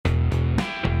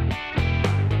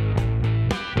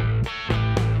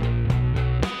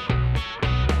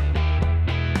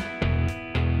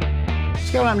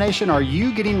Scaling Up Nation, are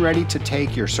you getting ready to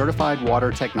take your Certified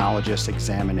Water Technologist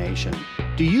examination?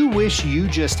 Do you wish you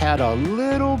just had a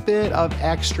little bit of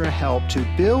extra help to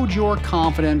build your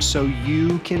confidence so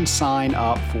you can sign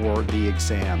up for the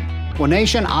exam? Well,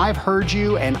 Nation, I've heard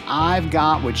you and I've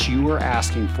got what you were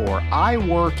asking for. I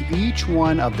work each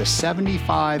one of the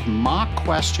 75 mock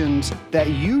questions that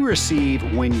you receive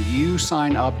when you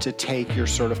sign up to take your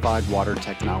Certified Water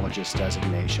Technologist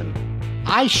designation.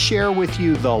 I share with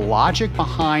you the logic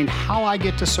behind how I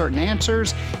get to certain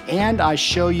answers, and I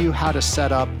show you how to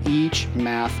set up each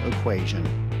math equation.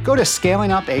 Go to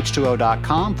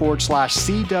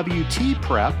scalinguph2o.com/CWT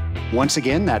prep. Once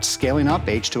again, that's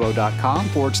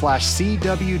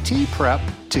scalinguph2o.com/CWT prep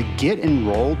to get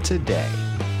enrolled today.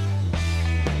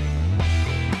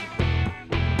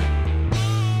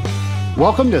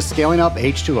 Welcome to Scaling Up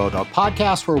H2O, the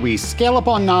podcast where we scale up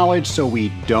on knowledge so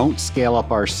we don't scale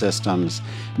up our systems.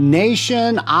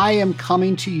 Nation, I am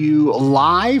coming to you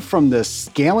live from the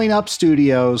Scaling Up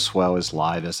Studios, well, as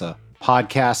live as a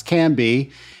podcast can be.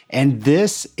 And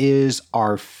this is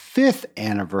our 5th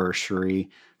anniversary,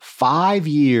 5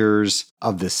 years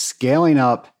of the Scaling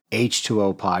Up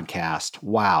H2O podcast.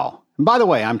 Wow. And by the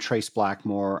way, I'm Trace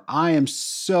Blackmore. I am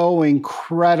so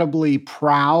incredibly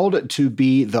proud to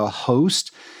be the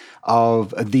host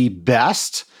of the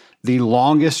best, the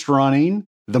longest running,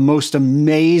 the most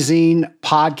amazing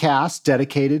podcast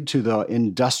dedicated to the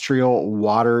industrial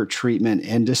water treatment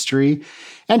industry.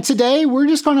 And today we're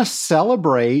just going to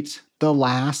celebrate the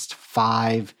last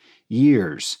 5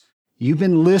 years. You've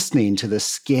been listening to the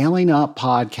Scaling Up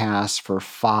podcast for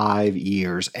 5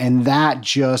 years, and that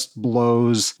just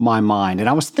blows my mind. And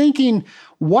I was thinking,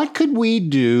 what could we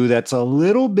do that's a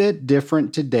little bit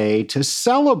different today to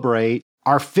celebrate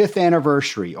our 5th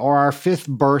anniversary or our 5th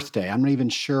birthday? I'm not even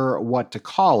sure what to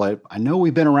call it. I know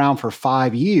we've been around for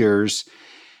 5 years.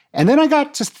 And then I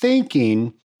got to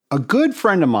thinking, a good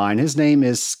friend of mine, his name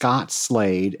is Scott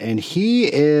Slade, and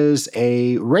he is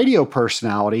a radio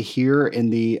personality here in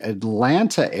the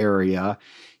Atlanta area.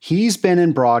 He's been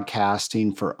in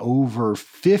broadcasting for over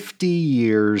 50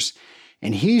 years,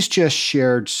 and he's just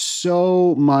shared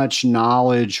so much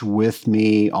knowledge with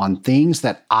me on things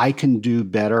that I can do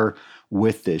better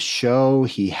with this show.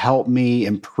 He helped me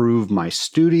improve my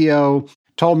studio,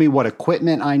 told me what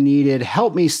equipment I needed,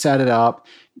 helped me set it up.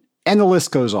 And the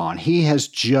list goes on. He has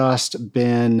just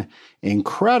been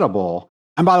incredible.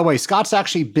 And by the way, Scott's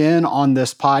actually been on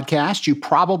this podcast. You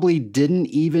probably didn't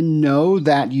even know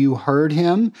that you heard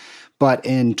him. But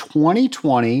in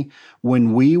 2020,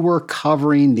 when we were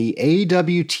covering the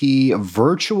AWT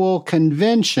virtual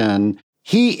convention,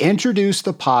 he introduced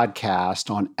the podcast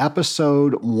on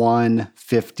episode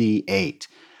 158.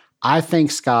 I think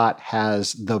Scott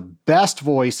has the best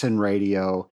voice in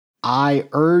radio. I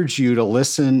urge you to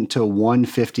listen to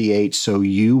 158 so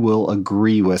you will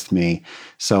agree with me.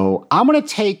 So I'm going to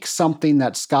take something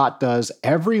that Scott does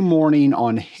every morning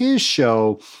on his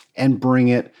show and bring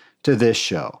it to this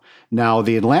show. Now,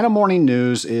 the Atlanta Morning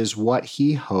News is what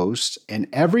he hosts, and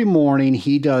every morning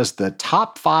he does the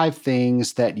top 5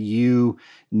 things that you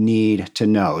need to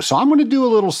know. So I'm going to do a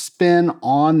little spin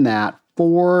on that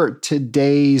for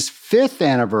today's 5th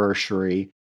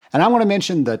anniversary, and I'm going to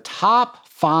mention the top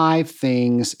 5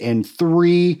 things in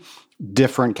 3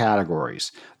 different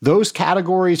categories. Those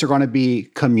categories are going to be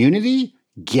community,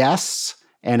 guests,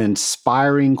 and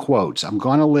inspiring quotes. I'm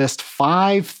going to list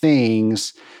 5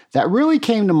 things that really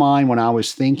came to mind when I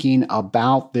was thinking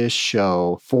about this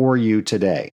show for you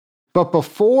today. But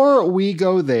before we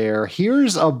go there,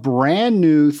 here's a brand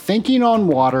new Thinking on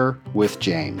Water with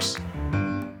James.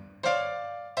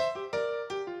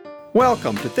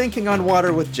 Welcome to Thinking on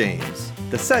Water with James,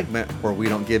 the segment where we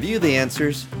don't give you the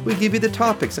answers, we give you the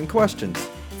topics and questions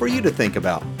for you to think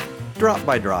about, drop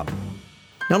by drop.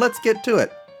 Now let's get to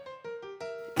it.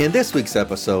 In this week's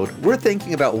episode, we're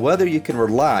thinking about whether you can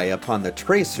rely upon the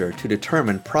tracer to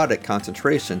determine product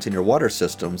concentrations in your water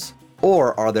systems,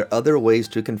 or are there other ways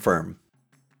to confirm?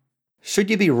 Should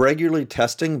you be regularly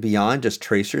testing beyond just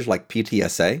tracers like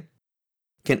PTSA?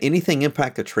 Can anything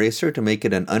impact the tracer to make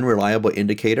it an unreliable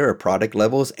indicator of product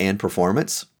levels and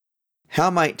performance?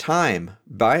 How might time,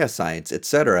 biocides,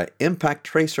 etc. impact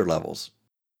tracer levels?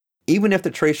 Even if the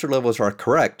tracer levels are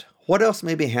correct, what else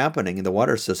may be happening in the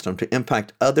water system to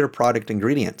impact other product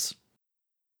ingredients?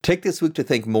 Take this week to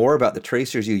think more about the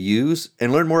tracers you use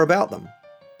and learn more about them.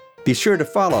 Be sure to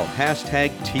follow hashtag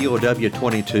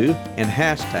TOW22 and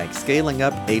hashtag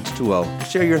ScalingUpH2O to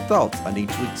share your thoughts on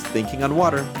each week's Thinking on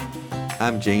Water.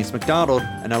 I'm James McDonald,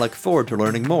 and I look forward to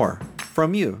learning more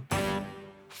from you.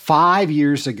 5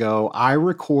 years ago, I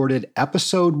recorded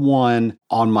episode 1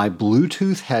 on my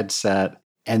Bluetooth headset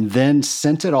and then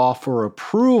sent it off for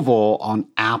approval on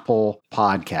Apple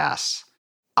Podcasts.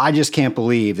 I just can't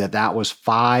believe that that was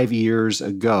 5 years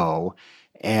ago.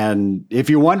 And if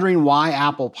you're wondering why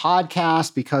Apple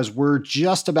Podcasts, because we're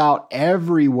just about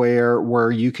everywhere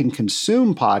where you can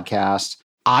consume podcasts.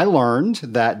 I learned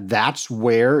that that's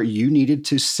where you needed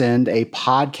to send a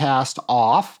podcast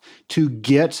off to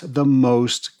get the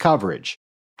most coverage.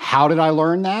 How did I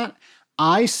learn that?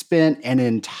 I spent an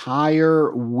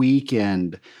entire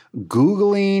weekend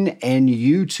Googling and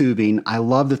YouTubing. I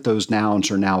love that those nouns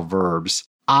are now verbs.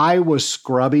 I was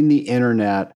scrubbing the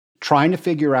internet, trying to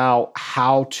figure out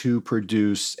how to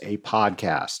produce a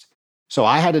podcast. So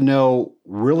I had to know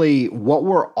really what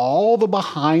were all the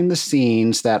behind the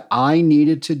scenes that I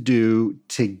needed to do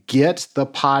to get the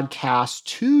podcast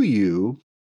to you.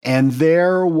 And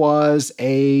there was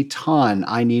a ton.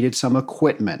 I needed some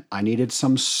equipment. I needed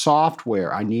some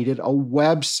software. I needed a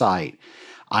website.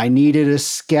 I needed a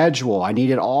schedule. I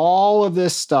needed all of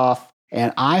this stuff.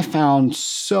 And I found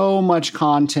so much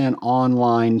content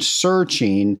online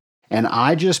searching. And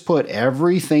I just put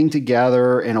everything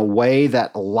together in a way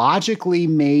that logically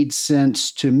made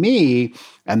sense to me.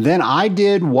 And then I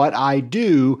did what I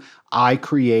do. I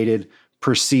created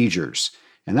procedures.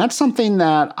 And that's something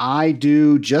that I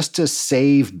do just to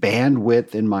save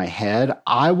bandwidth in my head.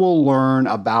 I will learn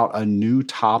about a new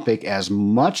topic as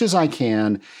much as I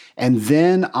can, and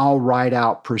then I'll write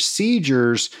out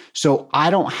procedures so I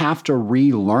don't have to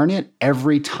relearn it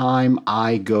every time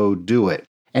I go do it.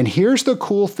 And here's the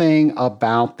cool thing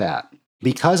about that.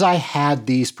 Because I had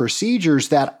these procedures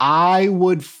that I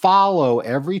would follow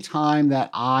every time that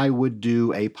I would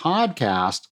do a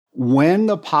podcast, when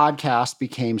the podcast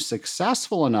became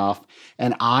successful enough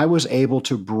and I was able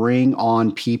to bring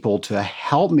on people to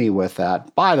help me with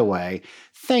that. By the way,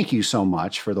 thank you so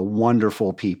much for the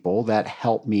wonderful people that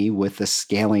helped me with the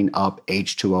Scaling Up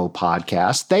H2O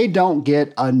podcast. They don't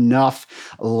get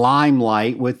enough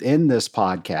limelight within this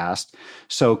podcast.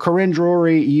 So Corinne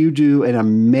Drury, you do an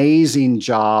amazing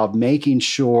job making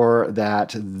sure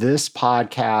that this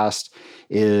podcast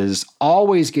is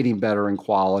always getting better in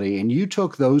quality. And you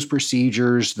took those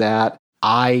procedures that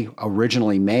I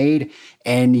originally made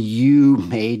and you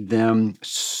made them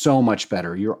so much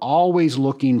better. You're always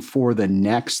looking for the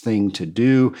next thing to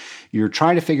do. You're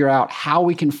trying to figure out how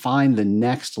we can find the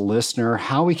next listener,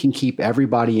 how we can keep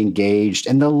everybody engaged,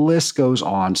 and the list goes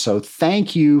on. So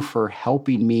thank you for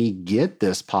helping me get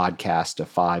this podcast to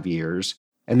 5 years.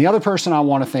 And the other person I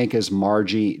want to thank is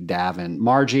Margie Davin.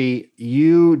 Margie,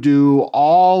 you do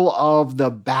all of the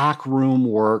backroom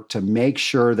work to make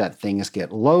sure that things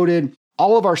get loaded.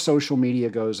 All of our social media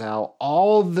goes out,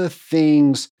 all the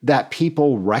things that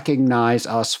people recognize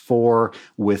us for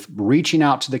with reaching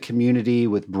out to the community,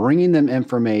 with bringing them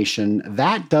information.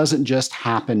 That doesn't just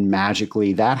happen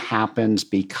magically. That happens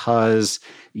because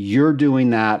you're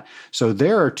doing that. So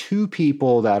there are two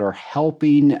people that are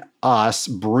helping us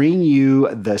bring you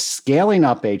the Scaling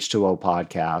Up H2O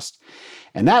podcast.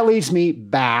 And that leads me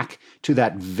back to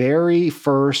that very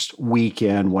first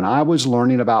weekend when I was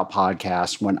learning about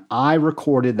podcasts, when I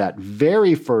recorded that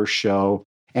very first show.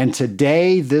 And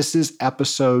today, this is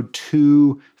episode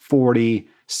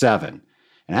 247.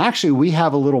 And actually, we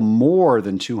have a little more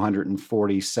than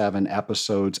 247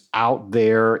 episodes out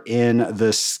there in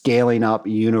the Scaling Up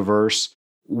universe.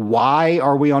 Why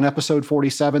are we on episode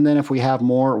 47 then if we have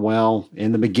more? Well,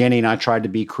 in the beginning, I tried to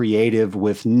be creative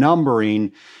with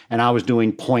numbering, and I was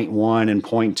doing 0.1 and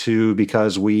 0.2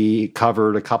 because we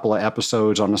covered a couple of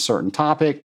episodes on a certain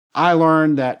topic. I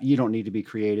learned that you don't need to be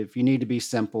creative. You need to be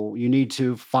simple. You need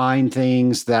to find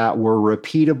things that were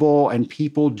repeatable and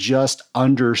people just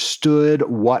understood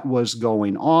what was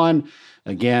going on.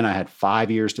 Again, I had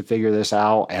 5 years to figure this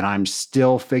out, and I'm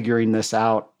still figuring this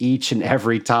out each and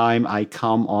every time I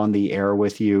come on the air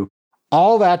with you.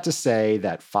 All that to say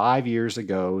that 5 years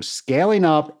ago, Scaling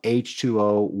Up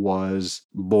H2O was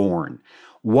born.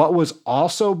 What was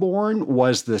also born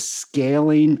was the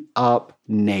Scaling Up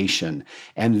Nation.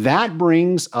 And that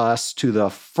brings us to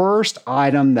the first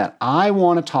item that I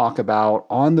want to talk about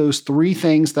on those three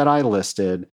things that I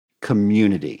listed: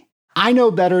 community. I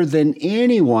know better than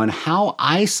anyone how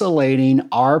isolating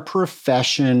our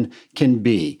profession can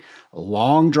be.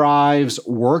 Long drives,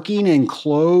 working in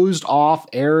closed off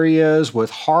areas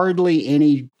with hardly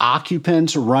any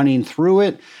occupants running through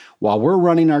it. While we're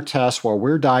running our tests, while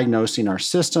we're diagnosing our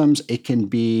systems, it can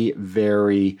be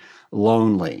very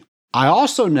lonely. I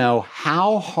also know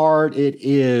how hard it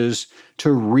is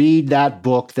to read that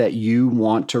book that you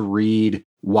want to read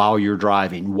while you're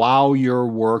driving, while you're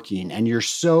working, and you're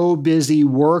so busy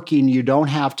working, you don't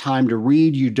have time to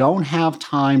read, you don't have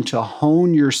time to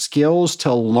hone your skills,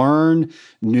 to learn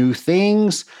new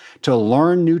things, to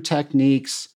learn new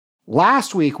techniques.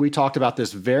 Last week, we talked about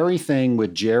this very thing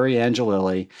with Jerry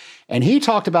Angelilli, and he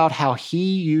talked about how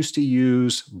he used to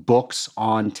use books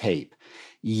on tape.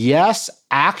 Yes,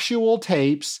 actual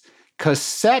tapes,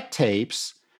 cassette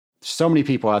tapes. So many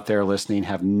people out there listening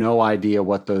have no idea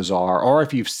what those are, or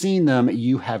if you've seen them,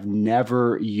 you have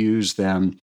never used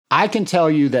them. I can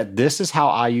tell you that this is how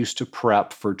I used to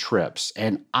prep for trips.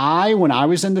 And when I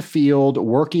was in the field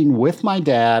working with my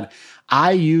dad,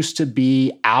 I used to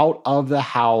be out of the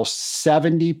house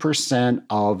 70%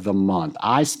 of the month.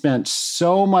 I spent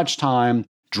so much time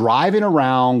driving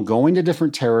around, going to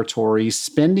different territories,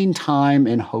 spending time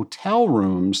in hotel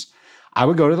rooms. I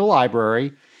would go to the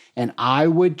library and I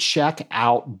would check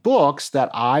out books that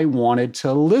I wanted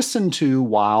to listen to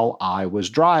while I was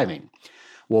driving.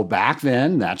 Well, back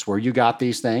then, that's where you got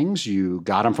these things. You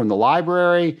got them from the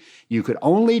library. You could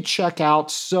only check out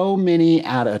so many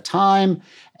at a time.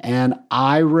 And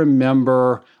I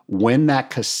remember when that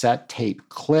cassette tape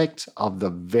clicked of the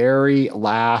very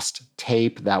last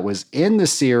tape that was in the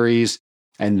series,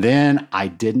 and then I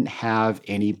didn't have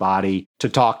anybody to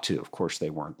talk to. Of course, they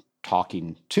weren't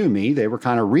talking to me. They were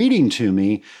kind of reading to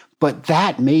me, but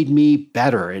that made me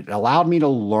better. It allowed me to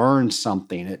learn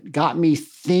something. It got me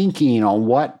thinking on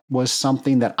what was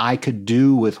something that I could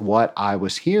do with what I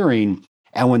was hearing.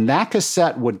 And when that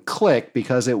cassette would click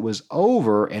because it was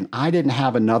over and I didn't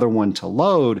have another one to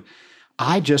load,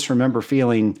 I just remember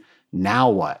feeling, now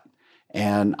what?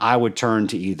 And I would turn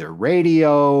to either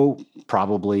radio,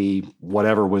 probably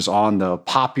whatever was on the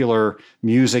popular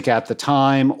music at the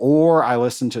time, or I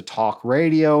listened to talk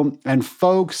radio. And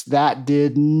folks, that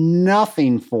did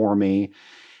nothing for me.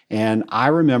 And I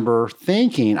remember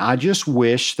thinking, I just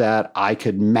wish that I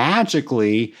could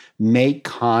magically make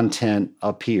content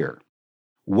appear.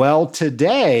 Well,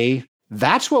 today,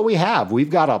 that's what we have. We've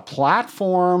got a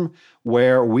platform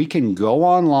where we can go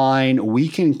online, we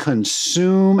can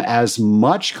consume as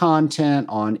much content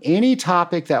on any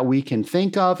topic that we can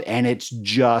think of, and it's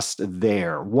just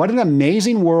there. What an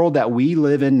amazing world that we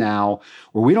live in now,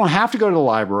 where we don't have to go to the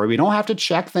library, we don't have to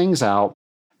check things out.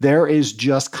 There is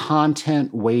just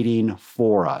content waiting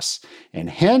for us. And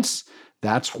hence,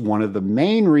 that's one of the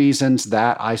main reasons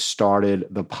that I started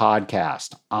the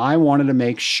podcast. I wanted to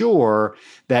make sure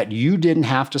that you didn't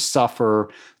have to suffer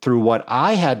through what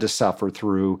I had to suffer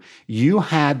through. You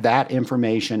had that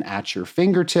information at your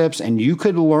fingertips, and you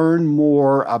could learn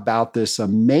more about this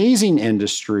amazing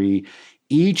industry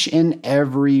each and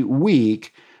every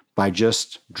week by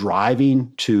just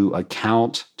driving to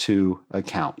account to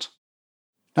account.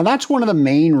 Now, that's one of the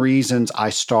main reasons I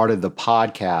started the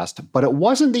podcast, but it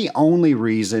wasn't the only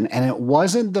reason, and it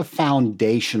wasn't the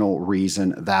foundational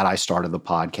reason that I started the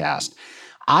podcast.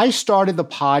 I started the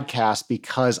podcast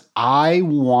because I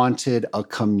wanted a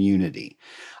community.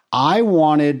 I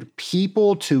wanted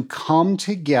people to come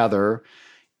together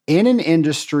in an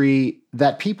industry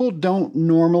that people don't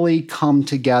normally come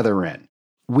together in.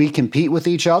 We compete with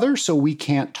each other, so we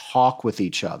can't talk with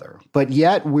each other. But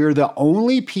yet, we're the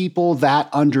only people that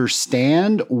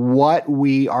understand what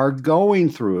we are going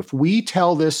through. If we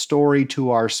tell this story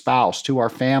to our spouse, to our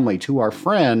family, to our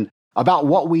friend about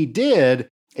what we did,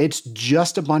 it's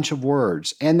just a bunch of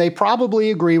words. And they probably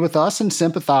agree with us and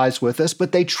sympathize with us,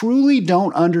 but they truly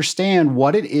don't understand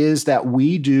what it is that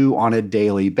we do on a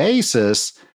daily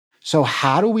basis. So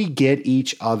how do we get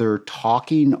each other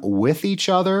talking with each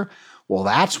other? Well,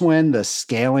 that's when the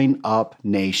Scaling Up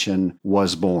Nation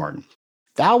was born.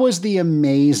 That was the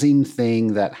amazing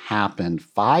thing that happened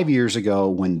 5 years ago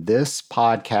when this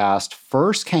podcast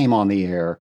first came on the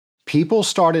air. People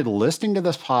started listening to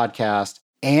this podcast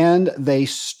and they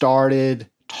started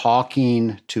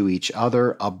talking to each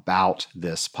other about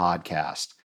this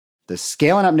podcast. The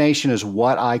Scaling Up Nation is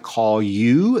what I call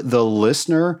you, the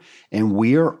listener, and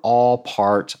we're all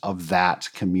part of that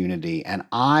community. And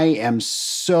I am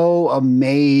so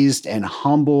amazed and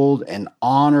humbled and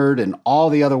honored and all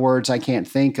the other words I can't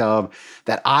think of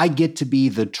that I get to be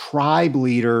the tribe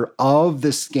leader of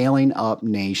the Scaling Up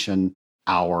Nation,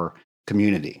 our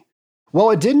community.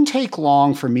 Well, it didn't take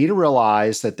long for me to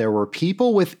realize that there were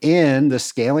people within the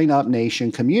Scaling Up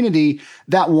Nation community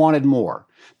that wanted more.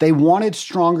 They wanted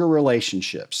stronger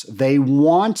relationships. They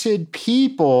wanted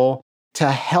people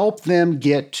to help them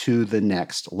get to the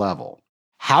next level.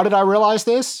 How did I realize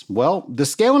this? Well, the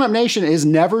Scaling Up Nation is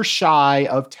never shy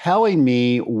of telling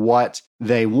me what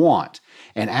they want.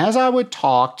 And as I would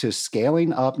talk to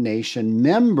Scaling Up Nation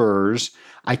members,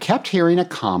 I kept hearing a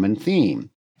common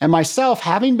theme. And myself,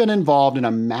 having been involved in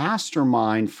a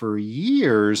mastermind for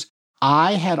years,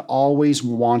 I had always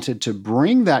wanted to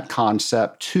bring that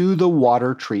concept to the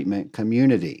water treatment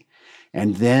community.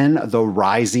 And then the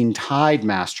Rising Tide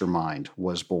Mastermind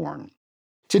was born.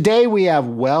 Today, we have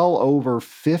well over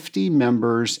 50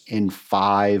 members in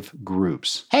 5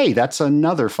 groups. Hey, that's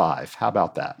another 5. How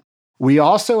about that? We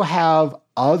also have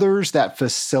others that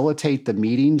facilitate the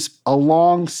meetings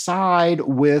alongside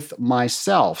with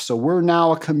myself. So we're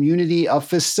now a community of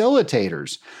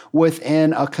facilitators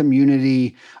within a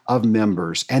community of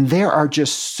members. And there are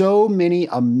just so many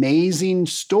amazing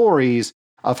stories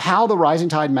of how the Rising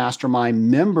Tide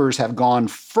Mastermind members have gone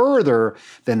further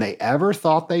than they ever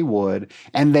thought they would,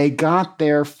 and they got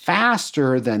there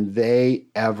faster than they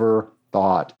ever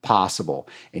thought possible.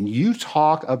 And you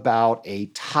talk about a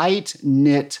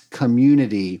tight-knit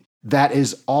community that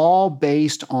is all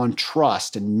based on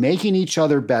trust and making each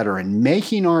other better and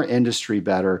making our industry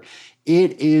better.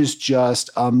 It is just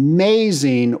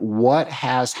amazing what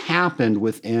has happened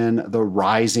within the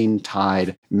Rising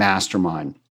Tide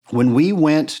Mastermind. When we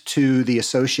went to the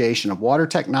Association of Water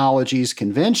Technologies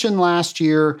convention last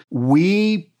year,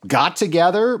 we got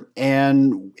together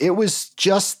and it was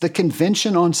just the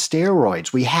convention on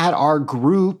steroids. We had our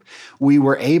group. We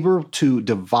were able to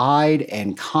divide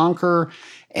and conquer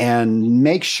and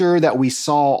make sure that we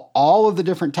saw all of the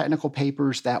different technical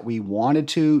papers that we wanted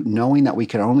to, knowing that we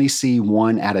could only see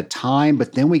one at a time.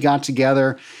 But then we got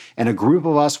together and a group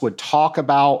of us would talk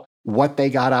about what they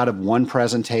got out of one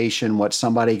presentation, what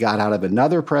somebody got out of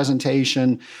another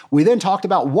presentation. We then talked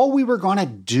about what we were going to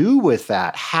do with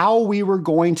that, how we were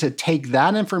going to take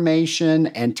that information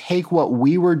and take what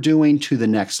we were doing to the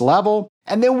next level.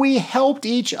 And then we helped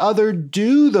each other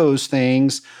do those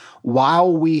things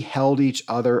while we held each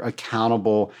other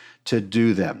accountable to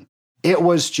do them. It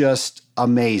was just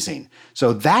amazing.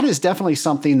 So that is definitely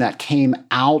something that came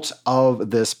out of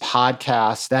this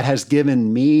podcast that has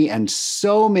given me and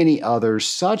so many others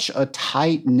such a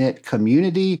tight-knit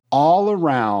community all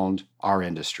around our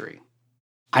industry.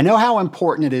 I know how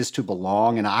important it is to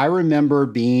belong, and I remember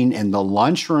being in the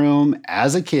lunchroom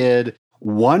as a kid,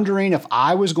 wondering if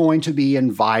I was going to be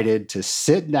invited to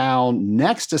sit down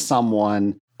next to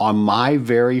someone on my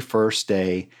very first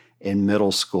day in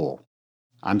middle school.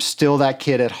 I'm still that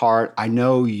kid at heart. I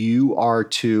know you are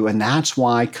too. And that's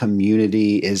why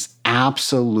community is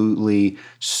absolutely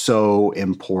so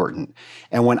important.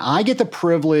 And when I get the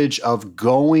privilege of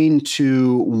going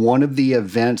to one of the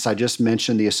events, I just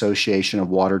mentioned the Association of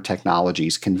Water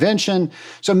Technologies convention.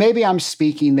 So maybe I'm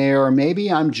speaking there, or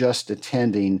maybe I'm just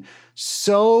attending.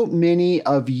 So many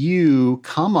of you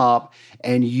come up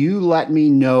and you let me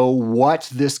know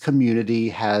what this community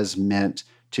has meant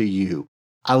to you.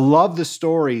 I love the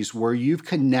stories where you've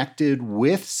connected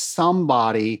with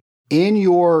somebody in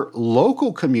your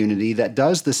local community that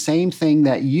does the same thing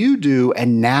that you do,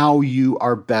 and now you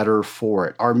are better for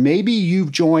it. Or maybe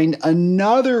you've joined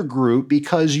another group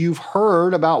because you've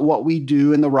heard about what we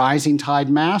do in the Rising Tide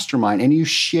Mastermind, and you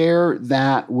share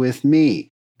that with me.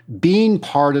 Being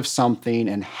part of something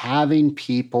and having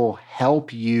people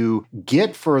help you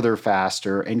get further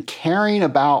faster and caring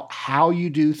about how you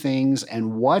do things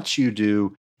and what you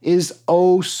do is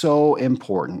oh so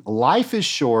important. Life is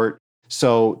short,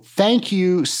 so thank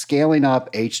you, Scaling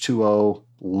Up H2O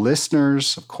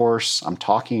listeners. Of course, I'm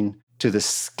talking to the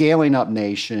Scaling Up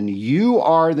Nation. You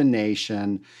are the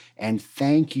nation, and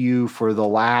thank you for the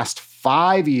last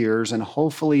 5 years and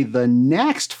hopefully the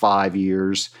next 5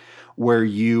 years where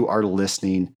you are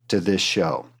listening to this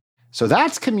show. So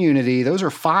that's community. Those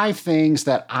are 5 things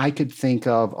that I could think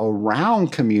of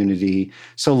around community.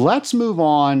 So let's move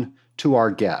on to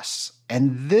our guests.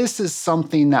 And this is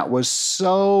something that was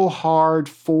so hard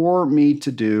for me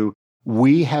to do.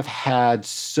 We have had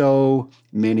so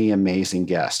many amazing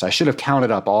guests. I should have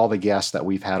counted up all the guests that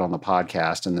we've had on the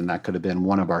podcast, and then that could have been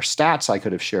one of our stats I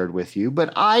could have shared with you,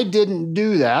 but I didn't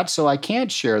do that, so I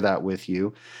can't share that with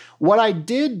you. What I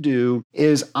did do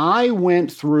is I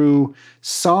went through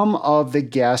some of the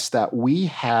guests that we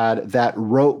had that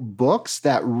wrote books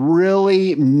that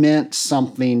really meant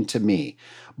something to me.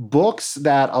 Books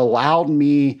that allowed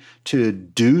me to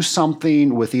do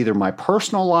something with either my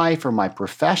personal life or my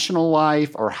professional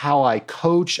life or how I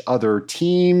coach other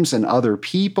teams and other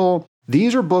people.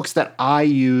 These are books that I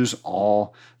use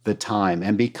all the time.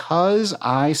 And because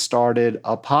I started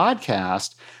a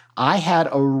podcast, I had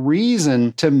a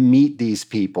reason to meet these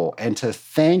people and to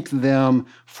thank them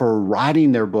for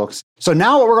writing their books. So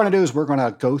now what we're going to do is we're going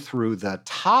to go through the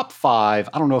top 5.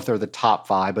 I don't know if they're the top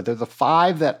 5, but they're the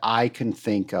 5 that I can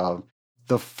think of.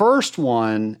 The first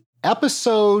one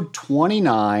Episode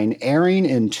 29, airing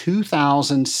in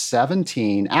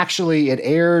 2017. Actually, it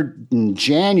aired in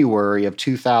January of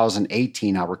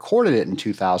 2018. I recorded it in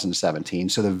 2017.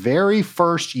 So the very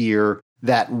first year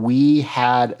that we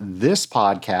had this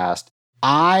podcast,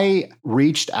 I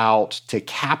reached out to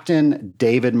Captain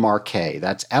David Marquet.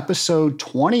 That's episode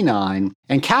 29.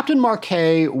 And Captain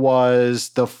Marquet was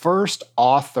the first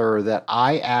author that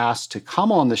I asked to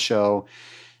come on the show.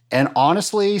 And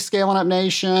honestly, Scaling Up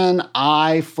Nation,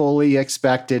 I fully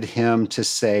expected him to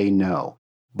say no.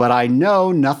 But I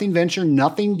know nothing ventured,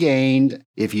 nothing gained.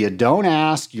 If you don't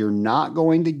ask, you're not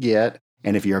going to get.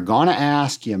 And if you're going to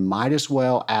ask, you might as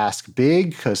well ask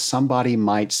big, because somebody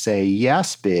might say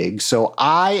yes big. So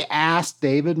I asked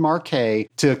David Marquet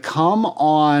to come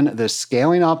on the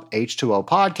Scaling Up H2O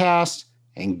podcast.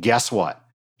 And guess what?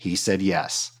 He said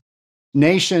yes.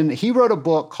 Nation, he wrote a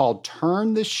book called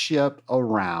Turn the Ship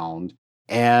Around,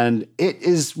 and it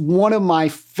is one of my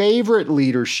favorite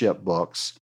leadership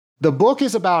books. The book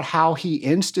is about how he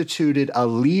instituted a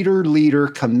leader-leader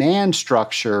command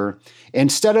structure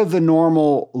instead of the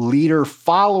normal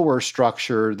leader-follower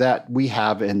structure that we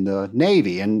have in the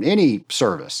Navy and any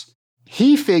service.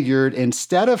 He figured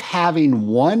instead of having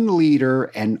one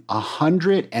leader and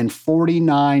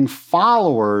 149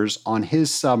 followers on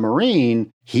his submarine,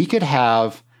 he could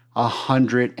have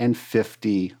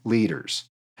 150 leaders.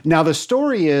 Now, the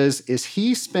story is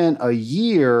he spent a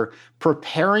year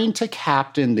preparing to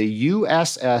captain the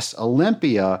USS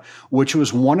Olympia, which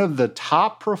was one of the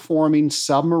top performing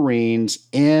submarines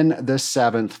in the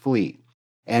 7th Fleet.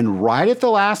 And right at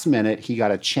the last minute, he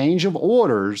got a change of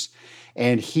orders,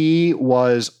 and he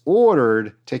was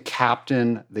ordered to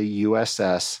captain the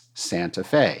USS Santa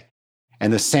Fe.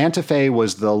 And the Santa Fe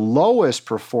was the lowest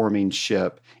performing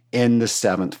ship in the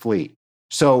 7th Fleet.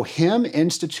 So him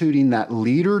instituting that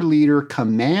leader-leader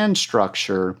command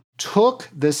structure took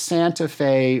the Santa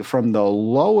Fe from the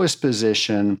lowest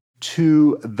position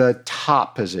to the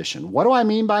top position. What do I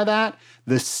mean by that?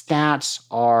 The stats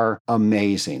are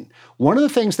amazing. One of the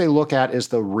things they look at is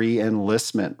the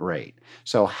re-enlistment rate.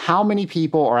 So how many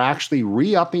people are actually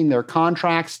re-upping their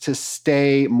contracts to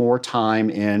stay more time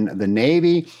in the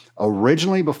Navy?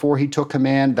 Originally, before he took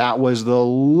command, that was the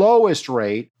lowest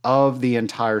rate of the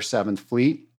entire 7th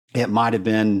Fleet. It might have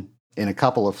been in a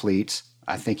couple of fleets,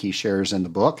 I think he shares in the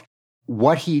book.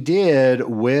 What he did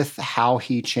with how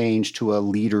he changed to a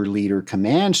leader-leader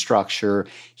command structure,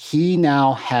 he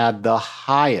now had the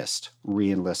highest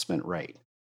re-enlistment rate.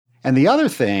 And the other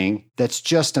thing that's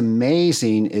just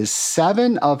amazing is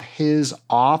 7 of his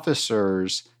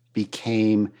officers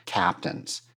became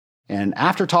captains. And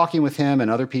after talking with him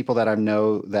and other people that I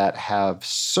know that have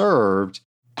served,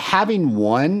 having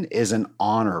one is an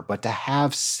honor, but to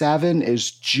have 7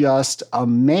 is just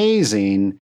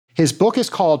amazing. His book is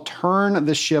called Turn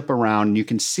the Ship Around. You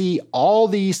can see all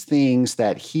these things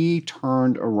that he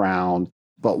turned around.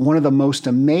 But one of the most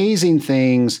amazing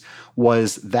things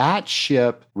was that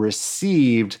ship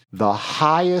received the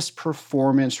highest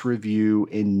performance review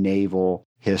in naval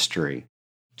history.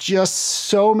 Just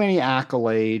so many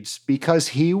accolades because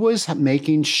he was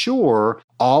making sure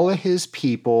all of his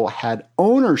people had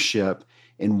ownership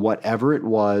in whatever it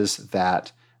was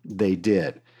that they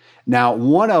did. Now,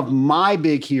 one of my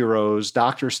big heroes,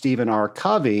 Dr. Stephen R.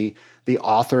 Covey, the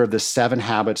author of The 7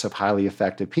 Habits of Highly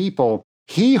Effective People,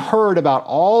 he heard about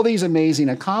all these amazing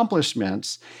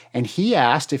accomplishments, and he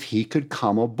asked if he could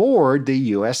come aboard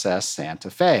the USS Santa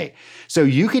Fe. So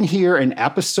you can hear in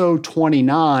episode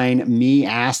 29 me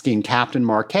asking Captain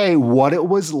Marquet what it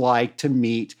was like to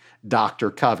meet Dr.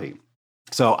 Covey.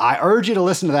 So I urge you to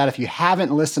listen to that if you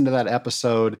haven't listened to that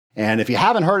episode. And if you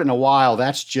haven't heard it in a while,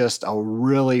 that's just a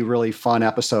really, really fun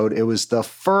episode. It was the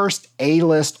first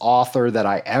A-list author that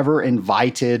I ever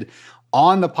invited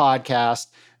on the podcast.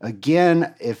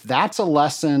 Again, if that's a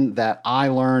lesson that I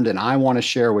learned and I want to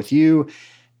share with you,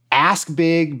 ask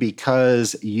big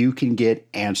because you can get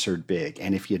answered big.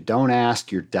 And if you don't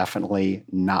ask, you're definitely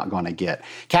not going to get.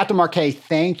 Captain Marquet,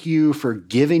 thank you for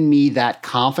giving me that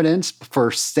confidence, for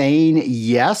saying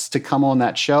yes to come on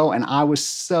that show. And I was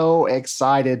so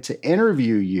excited to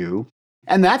interview you.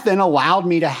 And that then allowed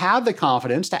me to have the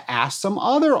confidence to ask some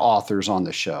other authors on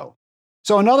the show.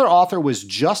 So another author was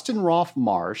Justin Rolfe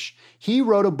Marsh. He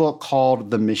wrote a book called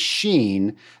The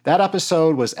Machine. That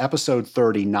episode was episode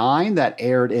 39 that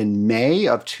aired in May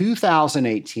of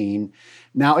 2018.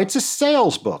 Now, it's a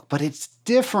sales book, but it's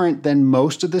different than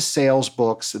most of the sales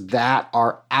books that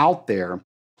are out there.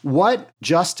 What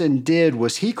Justin did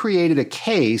was he created a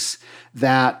case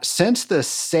that since the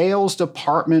sales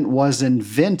department was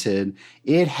invented,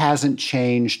 it hasn't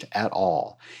changed at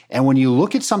all. And when you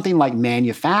look at something like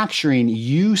manufacturing,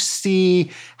 you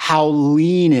see how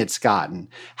lean it's gotten,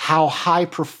 how high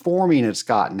performing it's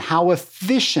gotten, how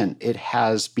efficient it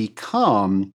has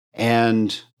become.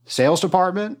 And sales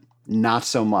department, not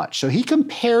so much. So he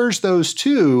compares those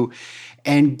two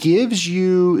and gives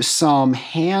you some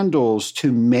handles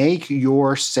to make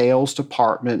your sales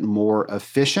department more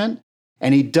efficient.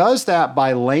 And he does that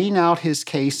by laying out his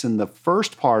case in the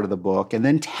first part of the book and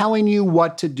then telling you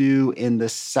what to do in the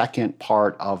second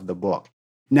part of the book.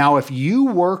 Now, if you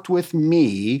worked with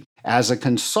me as a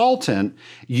consultant,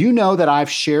 you know that I've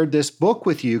shared this book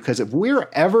with you because if we're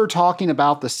ever talking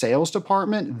about the sales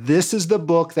department, this is the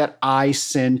book that I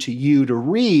send to you to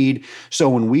read. So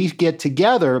when we get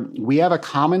together, we have a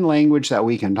common language that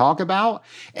we can talk about,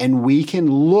 and we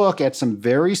can look at some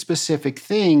very specific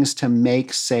things to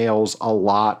make sales a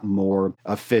lot more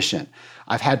efficient.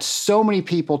 I've had so many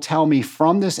people tell me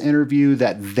from this interview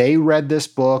that they read this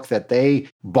book, that they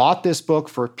bought this book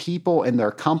for people in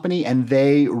their company, and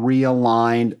they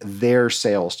realigned their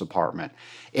sales department.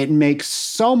 It makes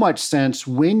so much sense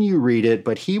when you read it,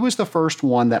 but he was the first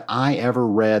one that I ever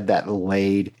read that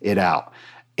laid it out.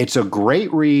 It's a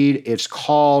great read. It's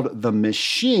called The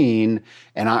Machine,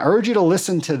 and I urge you to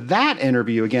listen to that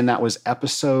interview. Again, that was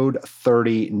episode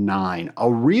 39.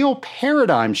 A real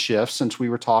paradigm shift, since we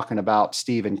were talking about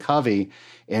Stephen Covey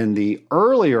in the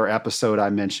earlier episode I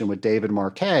mentioned with David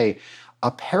Marquet,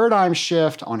 a paradigm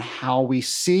shift on how we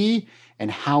see and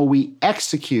how we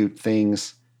execute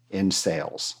things in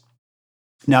sales.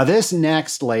 Now, this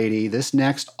next lady, this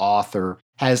next author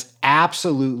has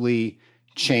absolutely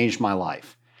changed my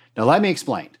life. Now, let me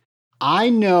explain. I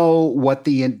know what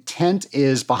the intent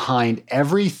is behind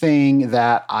everything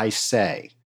that I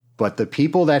say, but the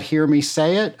people that hear me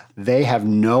say it, they have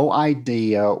no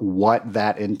idea what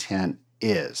that intent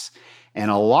is.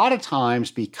 And a lot of times,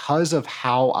 because of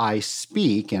how I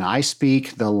speak, and I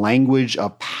speak the language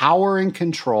of power and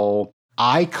control,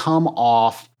 I come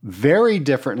off very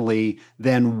differently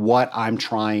than what I'm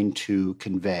trying to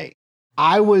convey.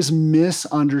 I was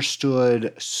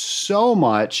misunderstood so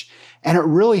much, and it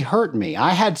really hurt me. I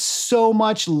had so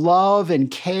much love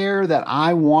and care that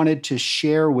I wanted to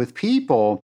share with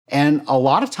people. And a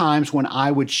lot of times when I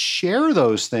would share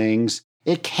those things,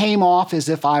 it came off as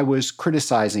if I was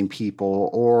criticizing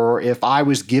people or if I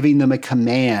was giving them a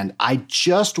command. I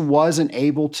just wasn't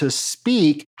able to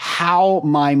speak how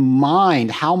my mind,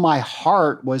 how my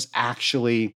heart was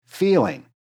actually feeling.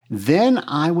 Then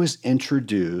I was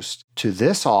introduced to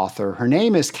this author. Her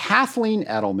name is Kathleen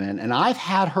Edelman, and I've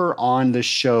had her on the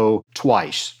show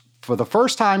twice. For the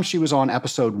first time, she was on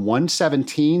episode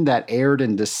 117 that aired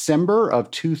in December of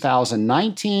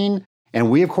 2019. And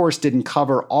we, of course, didn't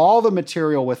cover all the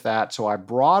material with that, so I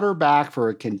brought her back for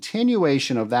a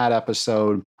continuation of that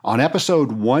episode on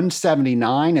episode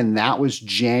 179, and that was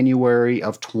January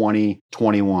of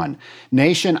 2021.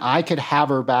 Nation, I could have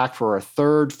her back for a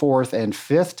third, fourth, and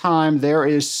fifth time. There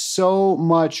is so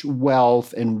much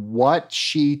wealth in what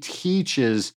she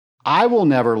teaches. I will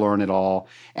never learn it all,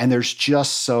 and there's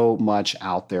just so much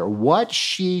out there. What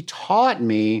she taught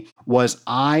me was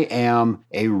I am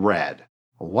a red.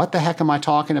 What the heck am I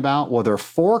talking about? Well, there are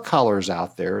 4 colors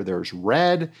out there. There's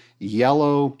red,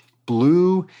 yellow,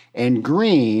 blue, and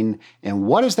green. And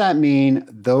what does that mean?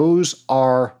 Those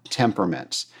are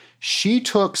temperaments. She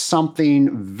took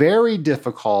something very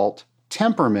difficult,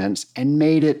 temperaments, and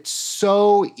made it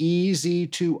so easy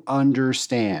to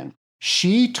understand.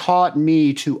 She taught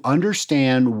me to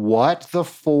understand what the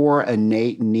 4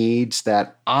 innate needs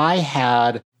that I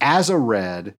had as a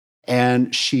red.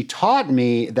 And she taught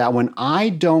me that when I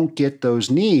don't get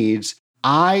those needs,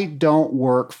 I don't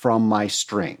work from my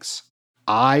strengths.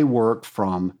 I work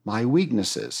from my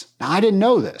weaknesses. Now, I didn't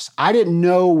know this. I didn't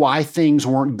know why things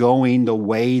weren't going the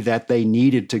way that they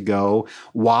needed to go,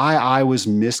 why I was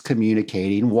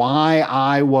miscommunicating, why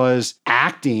I was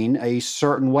acting a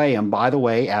certain way. And by the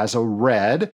way, as a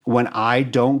red, when I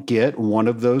don't get one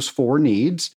of those 4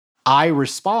 needs, I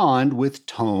respond with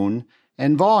tone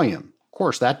and volume. Of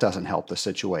course, that doesn't help the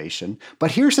situation. But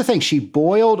here's the thing. She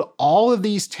boiled all of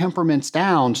these temperaments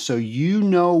down so you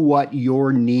know what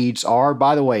your needs are.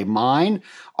 By the way, mine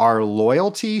are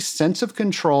loyalty, sense of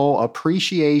control,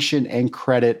 appreciation, and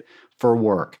credit for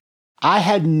work. I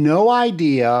had no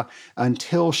idea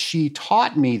until she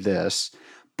taught me this,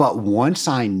 but once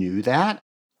I knew that,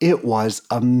 it was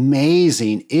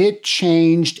amazing. It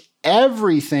changed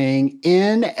everything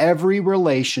in every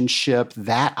relationship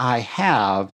that I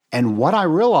have. And what I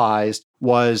realized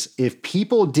was if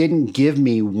people didn't give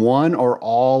me one or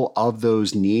all of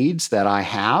those needs that I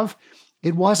have,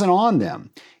 it wasn't on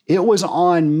them. It was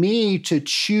on me to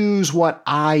choose what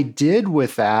I did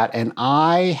with that, and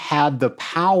I had the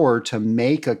power to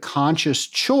make a conscious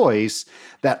choice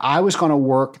that I was going to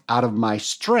work out of my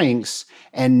strengths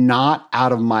and not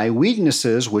out of my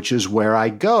weaknesses, which is where I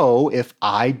go if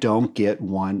I don't get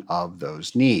one of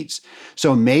those needs.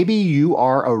 So maybe you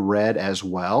are a red as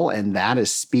well, and that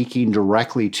is speaking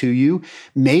directly to you.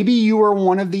 Maybe you are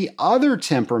one of the other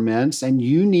temperaments, and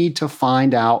you need to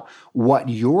find out what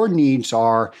your needs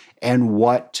are and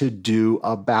what to do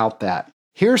about that.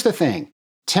 Here's the thing.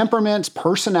 Temperaments,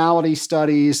 personality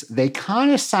studies, they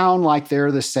kind of sound like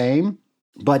they're the same,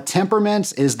 but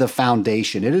temperaments is the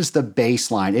foundation. It is the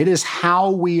baseline. It is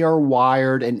how we are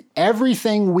wired, and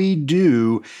everything we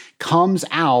do comes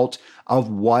out of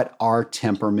what our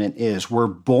temperament is. We're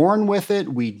born with it.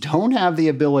 We don't have the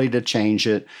ability to change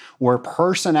it. Where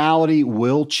personality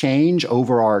will change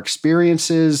over our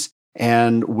experiences,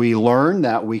 and we learn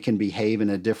that we can behave in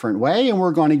a different way and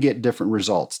we're going to get different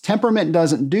results. Temperament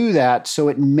doesn't do that, so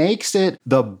it makes it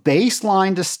the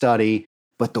baseline to study.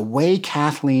 But the way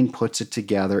Kathleen puts it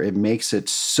together, it makes it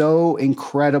so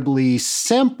incredibly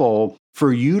simple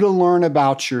for you to learn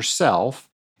about yourself.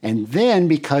 And then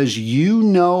because you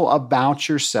know about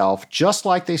yourself, just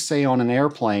like they say on an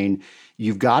airplane,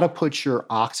 you've got to put your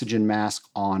oxygen mask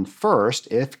on first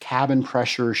if cabin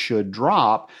pressure should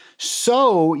drop,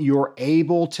 so you're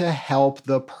able to help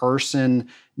the person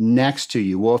next to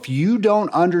you. Well, if you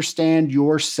don't understand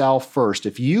yourself first,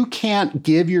 if you can't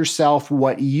give yourself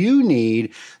what you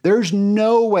need, there's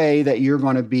no way that you're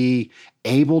going to be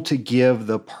able to give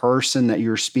the person that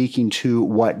you're speaking to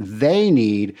what they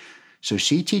need. So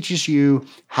she teaches you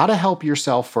how to help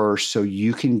yourself first so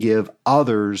you can give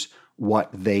others what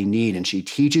they need. And she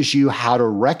teaches you how to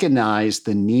recognize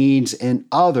the needs in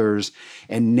others.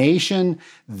 And Nation,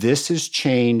 this has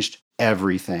changed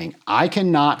everything. I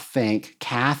cannot thank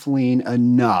Kathleen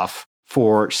enough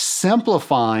for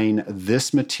simplifying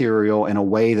this material in a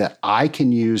way that I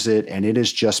can use it, and it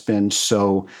has just been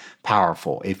so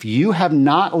powerful. If you have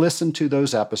not listened to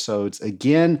those episodes,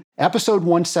 again, episode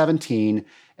 117,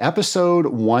 episode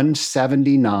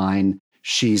 179,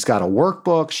 she's got a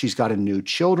workbook. She's got a new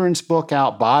children's book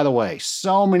out. By the way,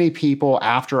 so many people,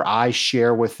 after I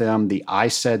share with them the I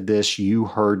Said This, You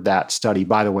Heard That study,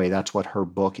 by the way, that's what her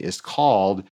book is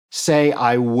called, say,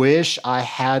 I wish I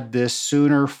had this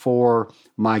sooner for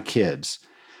my kids.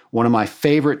 One of my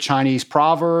favorite Chinese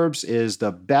proverbs is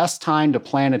the best time to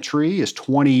plant a tree is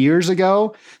 20 years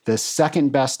ago. The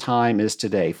second best time is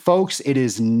today. Folks, it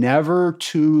is never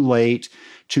too late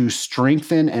to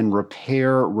strengthen and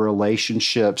repair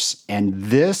relationships. And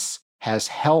this has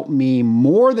helped me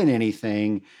more than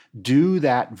anything do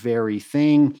that very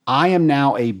thing. I am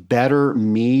now a better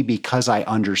me because I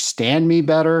understand me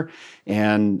better.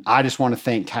 And I just want to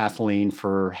thank Kathleen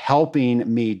for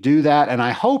helping me do that. And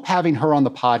I hope having her on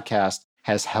the podcast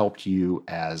has helped you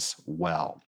as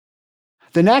well.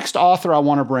 The next author I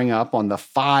want to bring up on the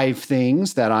 5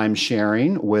 things that I'm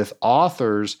sharing with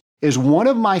authors is one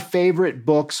of my favorite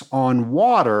books on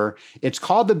water. It's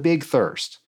called The Big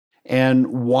Thirst. And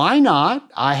why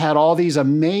not? I had all these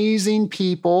amazing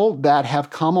people that have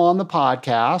come on the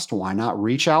podcast. Why not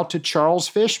reach out to Charles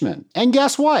Fishman? And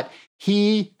guess what?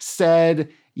 He said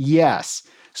yes.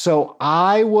 So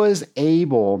I was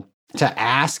able to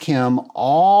ask him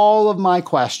all of my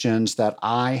questions that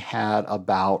I had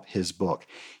about his book.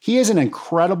 He is an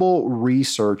incredible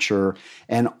researcher,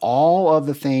 and all of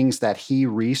the things that he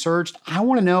researched, I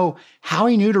want to know how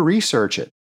he knew to research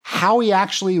it, how he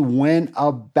actually went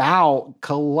about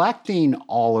collecting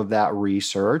all of that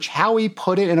research, how he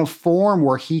put it in a form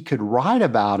where he could write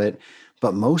about it.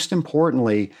 But most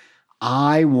importantly,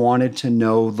 I wanted to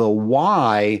know the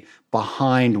why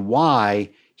behind why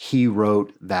he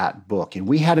wrote that book. And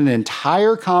we had an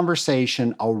entire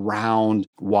conversation around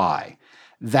why.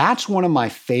 That's one of my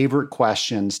favorite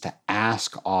questions to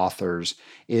ask authors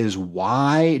is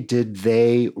why did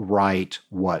they write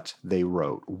what they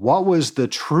wrote? What was the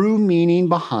true meaning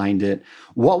behind it?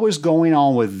 What was going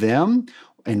on with them?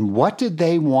 And what did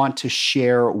they want to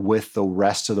share with the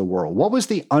rest of the world? What was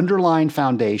the underlying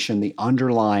foundation, the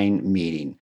underlying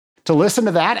meaning? To listen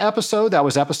to that episode, that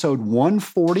was episode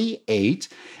 148,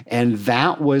 and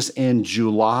that was in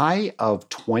July of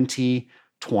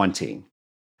 2020.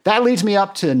 That leads me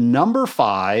up to number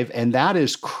 5, and that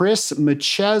is Chris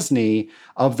McChesney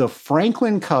of the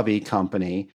Franklin Covey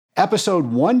Company, episode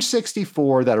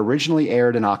 164 that originally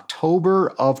aired in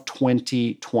October of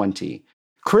 2020.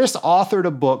 Chris authored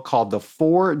a book called The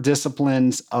 4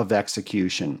 Disciplines of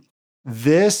Execution.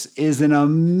 This is an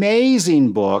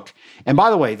amazing book. And by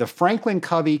the way, the Franklin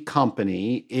Covey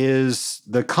Company is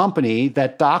the company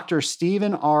that Dr.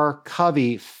 Stephen R.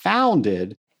 Covey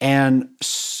founded. And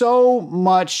so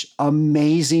much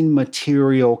amazing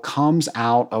material comes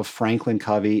out of Franklin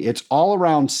Covey. It's all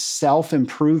around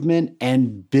self-improvement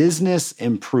and business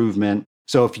improvement.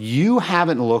 So if you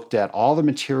haven't looked at all the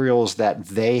materials that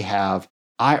they have,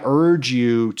 I urge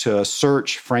you to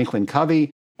search Franklin Covey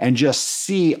and just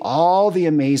see all the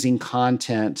amazing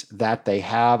content that they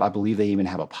have. I believe they even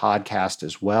have a podcast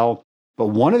as well. But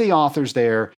one of the authors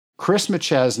there, Chris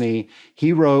McChesney,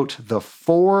 he wrote The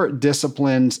 4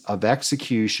 Disciplines of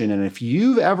Execution. And if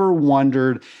you've ever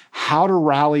wondered how to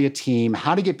rally a team,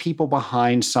 how to get people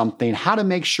behind something, how to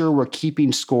make sure we're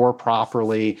keeping score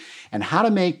properly, and how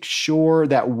to make sure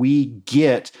that we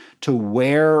get to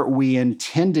where we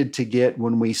intended to get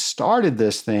when we started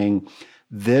this thing,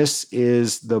 this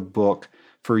is the book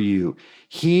for you.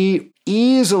 He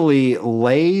easily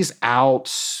lays out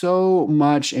so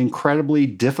much incredibly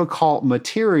difficult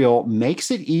material,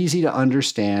 makes it easy to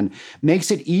understand,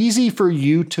 makes it easy for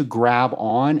you to grab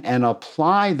on and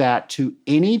apply that to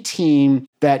any team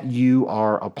that you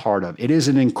are a part of. It is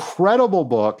an incredible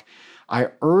book. I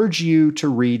urge you to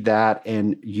read that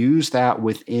and use that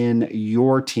within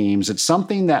your teams. It's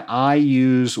something that I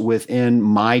use within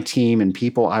my team and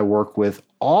people I work with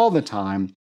all the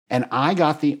time. And I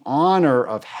got the honor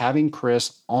of having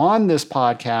Chris on this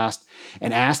podcast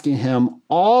and asking him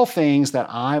all things that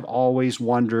I've always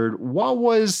wondered. What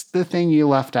was the thing you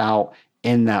left out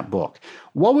in that book?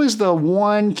 What was the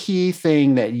one key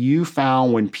thing that you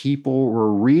found when people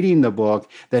were reading the book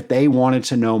that they wanted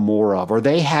to know more of, or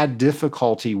they had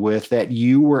difficulty with, that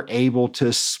you were able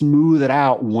to smooth it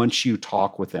out once you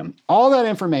talk with them? All that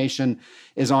information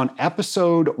is on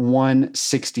episode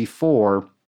 164.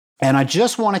 And I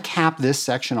just want to cap this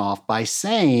section off by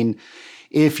saying,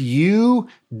 if you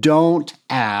don't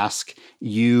ask,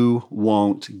 you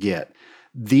won't get.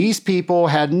 These people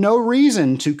had no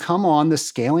reason to come on the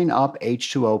Scaling Up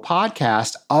H2O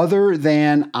podcast other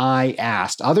than I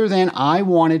asked, other than I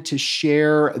wanted to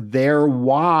share their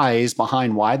whys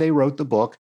behind why they wrote the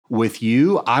book with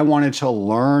you. I wanted to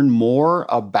learn more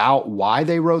about why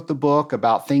they wrote the book,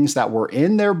 about things that were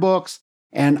in their books.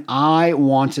 And I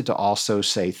wanted to also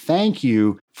say thank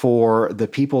you for the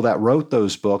people that wrote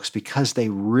those books, because they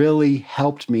really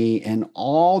helped me in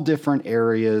all different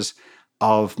areas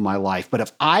of my life. But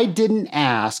if I didn't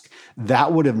ask,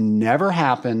 that would have never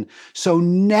happened. So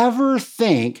never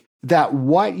think that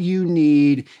what you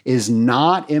need is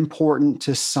not important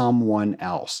to someone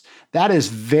else. That is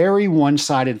very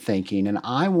one-sided thinking. And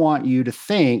I want you to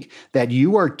think that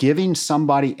you are giving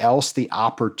somebody else the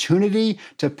opportunity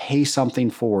to pay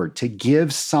something forward, to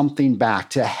give something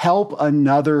back, to help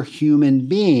another human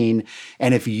being.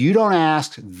 And if you don't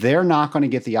ask, they're not going to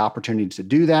get the opportunity to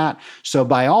do that. So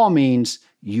by all means,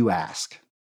 you ask.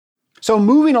 So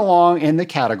moving along in the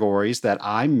categories that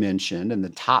I mentioned, and the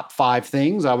top 5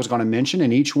 things I was going to mention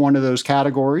in each one of those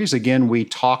categories. Again, we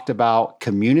talked about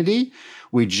community.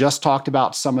 We just talked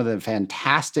about some of the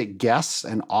fantastic guests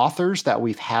and authors that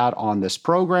we've had on this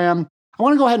program. I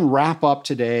want to go ahead and wrap up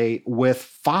today with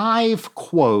 5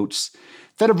 quotes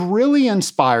that have really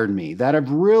inspired me, that have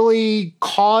really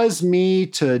caused me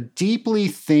to deeply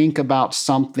think about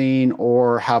something,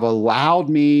 or have allowed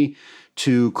me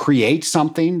to create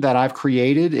something that I've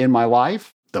created in my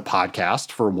life. The podcast,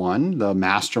 for one, the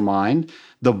mastermind,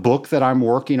 the book that I'm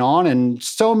working on, and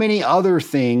so many other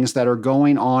things that are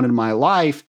going on in my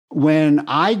life. When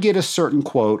I get a certain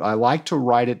quote, I like to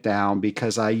write it down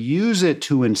because I use it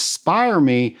to inspire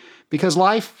me, because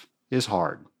life is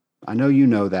hard. I know you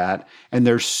know that. And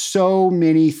there's so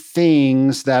many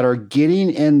things that are getting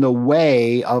in the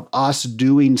way of us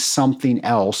doing something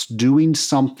else, doing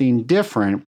something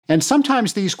different. And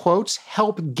sometimes these quotes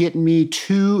help get me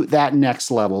to that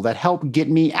next level, that help get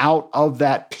me out of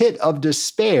that pit of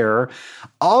despair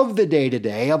of the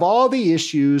day-to-day, of all the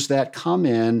issues that come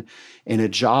in a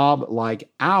job like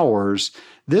ours.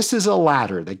 This is a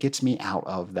ladder that gets me out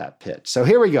of that pit. So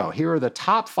here we go. Here are the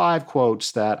top 5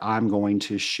 quotes that I'm going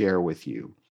to share with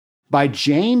you. By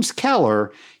James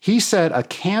Keller, he said, "A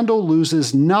candle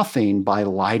loses nothing by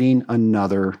lighting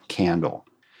another candle."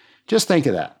 Just think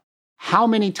of that. How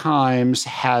many times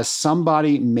has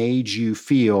somebody made you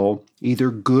feel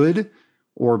either good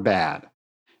or bad?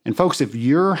 And folks, if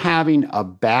you're having a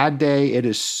bad day, it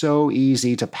is so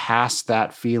easy to pass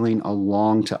that feeling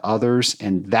along to others,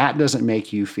 and that doesn't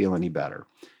make you feel any better.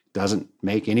 It doesn't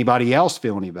make anybody else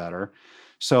feel any better.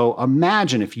 So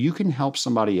imagine if you can help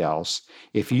somebody else,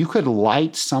 if you could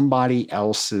light somebody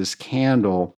else's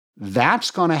candle,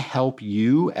 that's going to help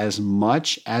you as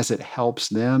much as it helps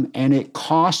them, and it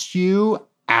costs you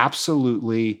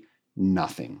absolutely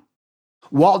nothing.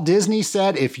 Walt Disney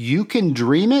said, if you can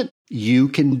dream it, you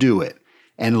can do it.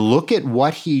 And look at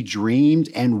what he dreamed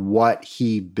and what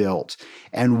he built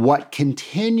and what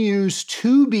continues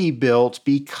to be built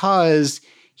because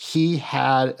he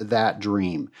had that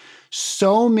dream.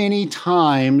 So many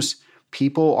times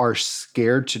people are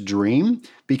scared to dream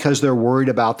because they're worried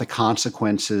about the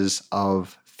consequences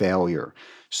of failure.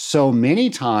 So many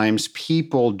times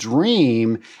people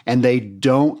dream and they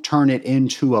don't turn it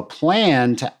into a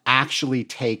plan to actually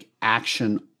take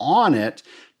action on it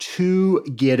to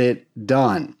get it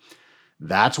done.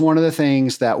 That's one of the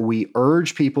things that we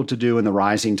urge people to do in the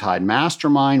Rising Tide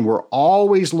Mastermind. We're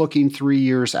always looking 3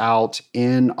 years out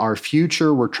in our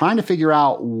future. We're trying to figure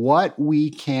out what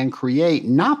we can create,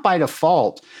 not by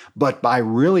default, but by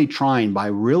really trying, by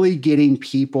really getting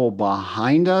people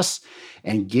behind us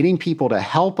and getting people to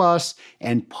help us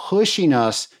and pushing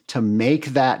us to make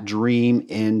that dream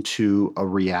into a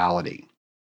reality.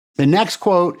 The next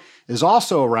quote is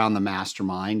also around the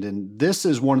mastermind, and this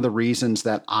is one of the reasons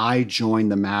that I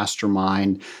joined the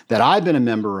mastermind that I've been a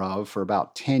member of for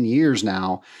about 10 years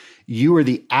now. You are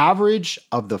the average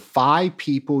of the 5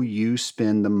 people you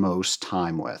spend the most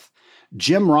time with.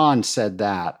 Jim Rohn said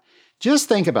that. Just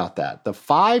think about that. The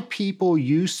 5 people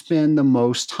you spend the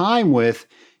most time with,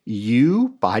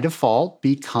 you, by default,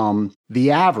 become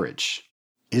the average.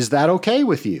 Is that okay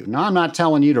with you? Now, I'm not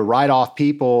telling you to write off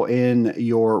people in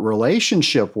your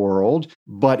relationship world,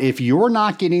 but if you're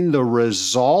not getting the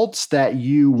results that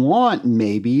you want,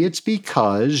 maybe it's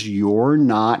because you're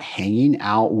not hanging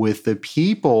out with the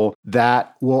people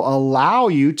that will allow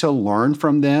you to learn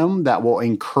from them, that will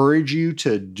encourage you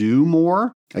to do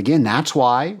more. Again, that's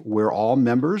why we're all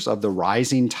members of the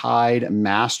Rising Tide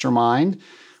Mastermind.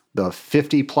 The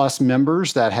 50 plus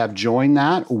members that have joined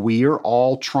that, we are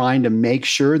all trying to make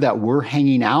sure that we're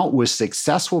hanging out with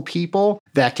successful people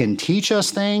that can teach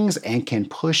us things and can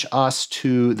push us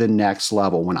to the next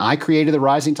level. When I created the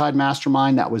Rising Tide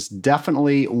Mastermind, that was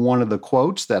definitely one of the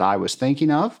quotes that I was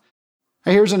thinking of.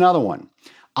 Here's another one.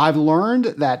 I've learned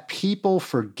that people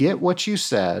forget what you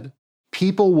said,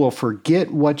 people will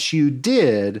forget what you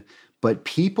did, but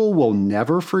people will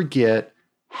never forget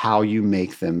how you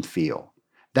make them feel.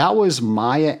 That was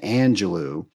Maya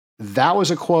Angelou. That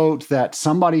was a quote that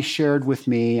somebody shared with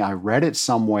me. I read it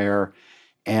somewhere,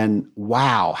 and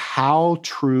wow, how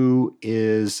true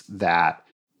is that?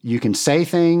 You can say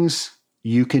things,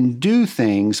 you can do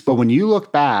things, but when you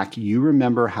look back, you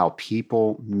remember how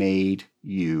people made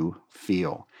you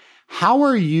feel. How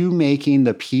are you making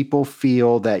the people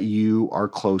feel that you are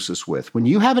closest with? When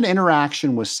you have an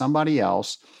interaction with somebody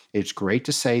else, it's great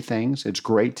to say things, it's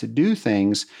great to do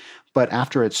things, but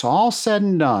after it's all said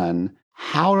and done,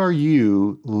 how are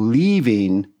you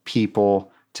leaving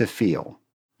people to feel?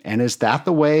 And is that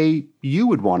the way you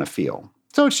would want to feel?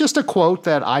 So it's just a quote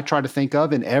that I try to think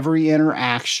of in every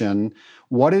interaction.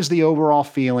 What is the overall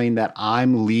feeling that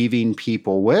I'm leaving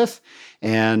people with?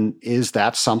 And is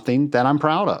that something that I'm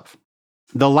proud of?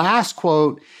 The last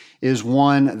quote is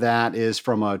one that is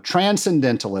from a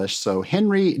transcendentalist, so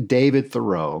Henry David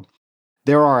Thoreau.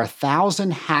 There are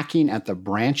 1,000 hacking at the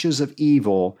branches of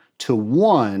evil to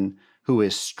one who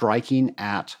is striking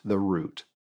at the root.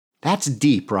 That's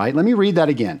deep, right? Let me read that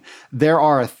again. There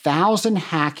are 1,000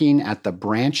 hacking at the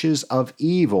branches of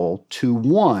evil to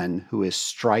one who is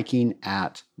striking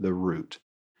at the root.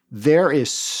 There is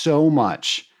so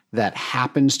much that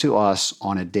happens to us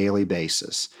on a daily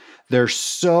basis. There's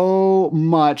so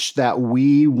much that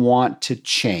we want to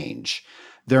change.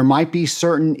 There might be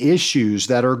certain issues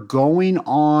that are going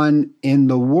on in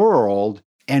the world,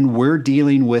 and we're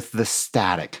dealing with the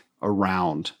static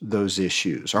around those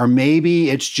issues. Or maybe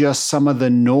it's just some of the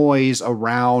noise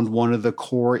around one of the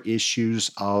core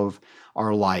issues of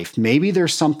our life. Maybe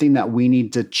there's something that we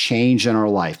need to change in our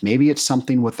life. Maybe it's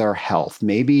something with our health.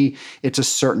 Maybe it's a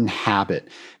certain habit.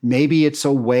 Maybe it's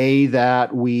a way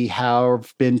that we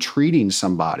have been treating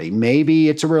somebody. Maybe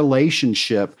it's a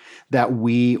relationship that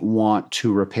we want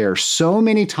to repair. So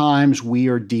many times we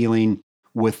are dealing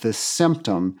with the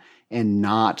symptom and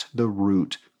not the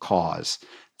root cause.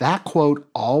 That quote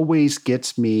always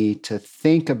gets me to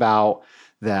think about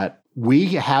that we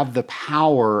have the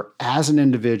power as an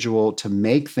individual to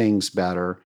make things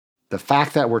better. The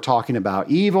fact that we're talking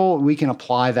about evil, we can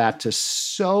apply that to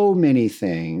so many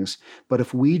things. But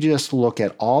if we just look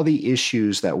at all the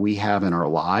issues that we have in our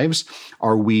lives,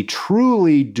 are we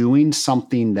truly doing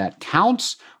something that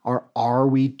counts, or are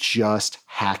we just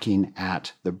hacking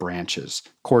at the branches?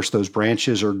 Of course, those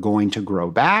branches are going to grow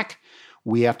back.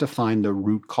 We have to find the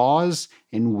root cause,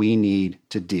 and we need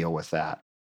to deal with that.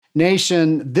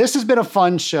 Nation, this has been a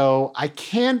fun show. I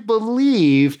can't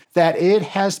believe that it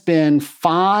has been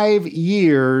 5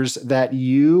 years that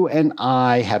you and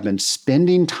I have been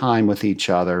spending time with each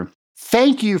other.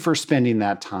 Thank you for spending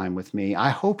that time with me.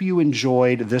 I hope you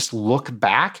enjoyed this look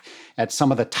back at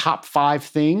some of the top 5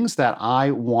 things that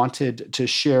I wanted to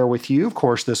share with you. Of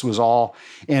course, this was all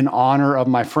in honor of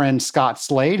my friend Scott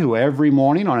Slade, who every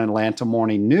morning on Atlanta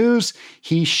Morning News,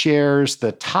 he shares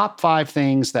the top 5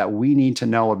 things that we need to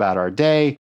know about our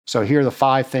day. So here are the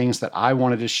 5 things that I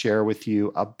wanted to share with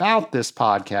you about this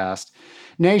podcast.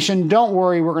 Nation, don't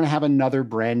worry, we're going to have another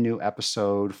brand new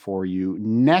episode for you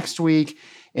next week.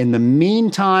 In the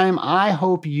meantime, I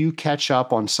hope you catch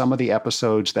up on some of the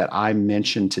episodes that I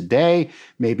mentioned today.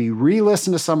 Maybe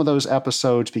re-listen to some of those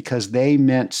episodes because they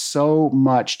meant so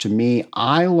much to me.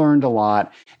 I learned a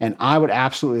lot, and I would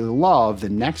absolutely love the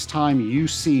next time you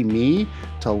see me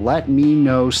to let me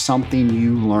know something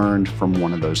you learned from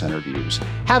one of those interviews.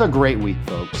 Have a great week,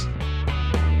 folks.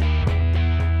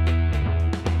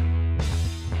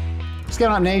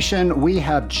 Scaling Up Nation, we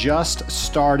have just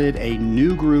started a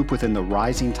new group within the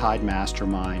Rising Tide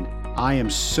Mastermind. I am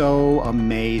so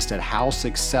amazed at how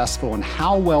successful and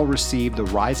how well received the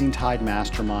Rising Tide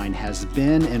Mastermind has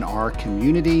been in our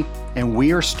community, and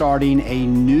we are starting a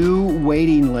new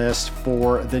waiting list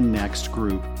for the next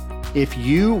group. If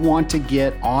you want to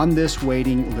get on this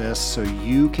waiting list so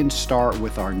you can start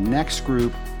with our next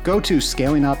group, go to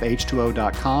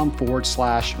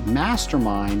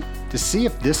scalinguph2o.com/mastermind to see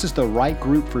if this is the right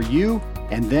group for you.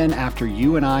 And then after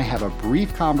you and I have a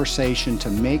brief conversation to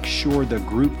make sure the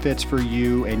group fits for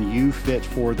you and you fit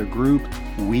for the group,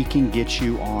 we can get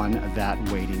you on that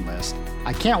waiting list.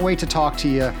 I can't wait to talk to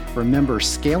you. Remember,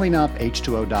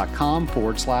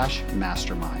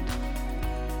 scalinguph2o.com/mastermind.